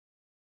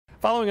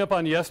Following up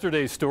on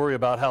yesterday's story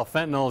about how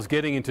fentanyl is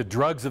getting into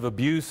drugs of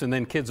abuse and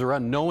then kids are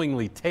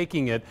unknowingly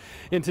taking it,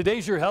 in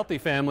today's Your Healthy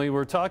Family,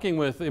 we're talking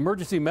with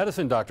emergency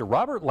medicine doctor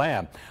Robert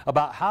Lamb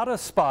about how to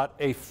spot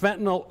a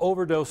fentanyl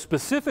overdose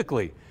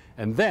specifically,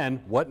 and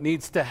then what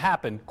needs to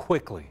happen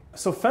quickly.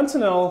 So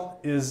fentanyl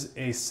is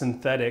a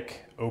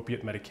synthetic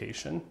opiate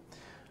medication.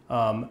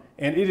 And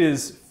it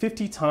is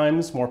 50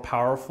 times more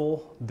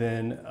powerful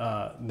than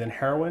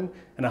heroin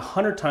and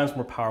 100 times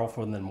more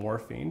powerful than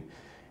morphine.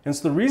 And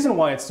so the reason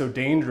why it's so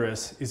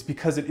dangerous is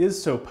because it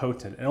is so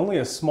potent, and only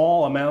a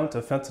small amount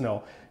of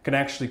fentanyl can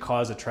actually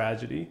cause a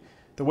tragedy.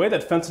 The way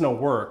that fentanyl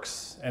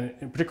works, and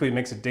particularly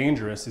makes it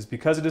dangerous, is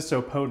because it is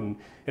so potent,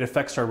 it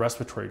affects our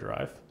respiratory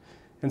drive.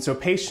 And so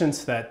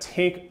patients that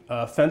take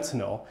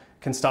fentanyl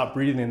can stop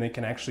breathing and they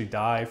can actually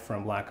die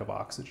from lack of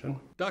oxygen.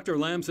 Dr.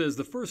 Lamb says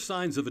the first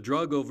signs of a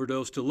drug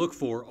overdose to look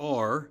for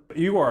are...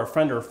 You are a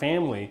friend or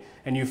family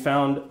and you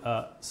found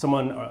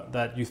someone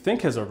that you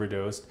think has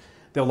overdosed.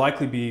 They'll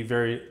likely be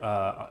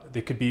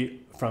they could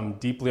be from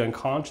deeply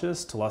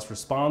unconscious to less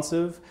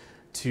responsive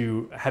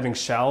to having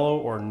shallow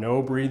or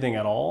no breathing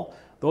at all.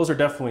 Those are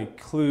definitely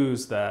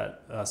clues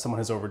that someone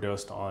has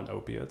overdosed on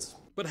opiates.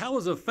 But how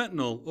is a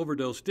fentanyl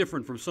overdose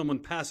different from someone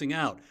passing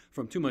out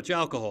from too much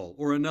alcohol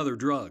or another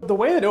drug? The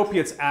way that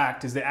opiates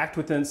act is they act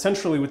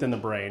centrally within the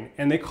brain,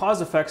 and they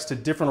cause effects to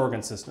different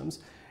organ systems.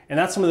 And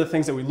that's some of the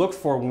things that we look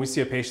for when we see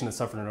a patient that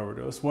suffered an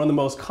overdose. One of the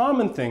most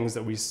common things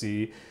that we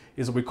see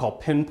is what we call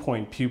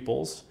pinpoint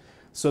pupils.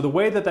 So the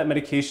way that that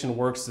medication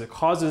works is it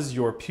causes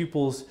your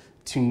pupils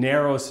to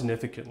narrow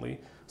significantly.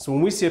 So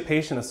when we see a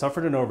patient that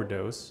suffered an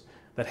overdose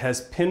that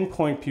has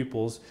pinpoint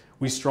pupils,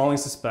 we strongly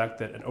suspect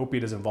that an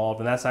opiate is involved,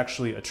 and that's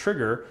actually a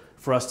trigger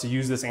for us to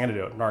use this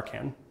antidote,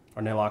 Narcan,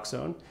 or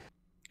naloxone.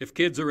 If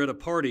kids are at a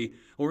party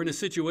or in a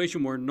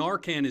situation where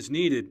Narcan is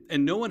needed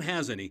and no one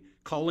has any,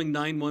 calling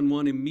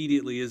 911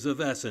 immediately is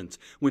of essence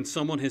when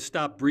someone has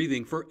stopped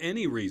breathing for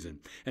any reason.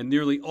 And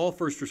nearly all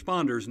first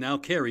responders now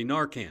carry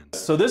Narcan.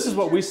 So this is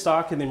what we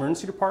stock in the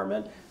emergency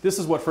department. This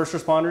is what first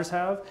responders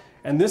have.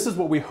 And this is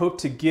what we hope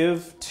to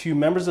give to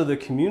members of the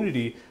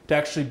community to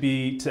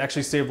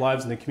actually save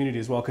lives in the community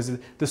as well. Because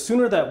the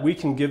sooner that we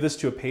can give this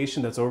to a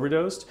patient that's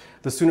overdosed,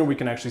 the sooner we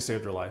can actually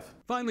save their life.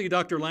 Finally,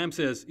 Dr. Lamb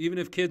says even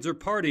if kids are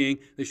partying,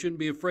 they shouldn't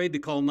be afraid to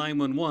call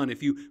 911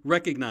 if you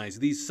recognize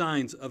these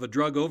signs of a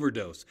drug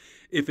overdose.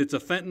 If it's a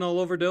fentanyl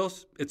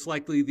overdose, it's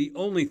likely the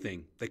only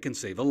thing that can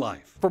save a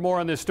life. For more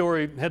on this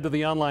story, head to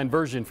the online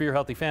version for Your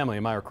Healthy Family.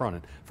 I'm Myra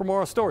Cronin. For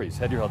more stories,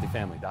 head to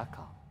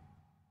yourhealthyfamily.com.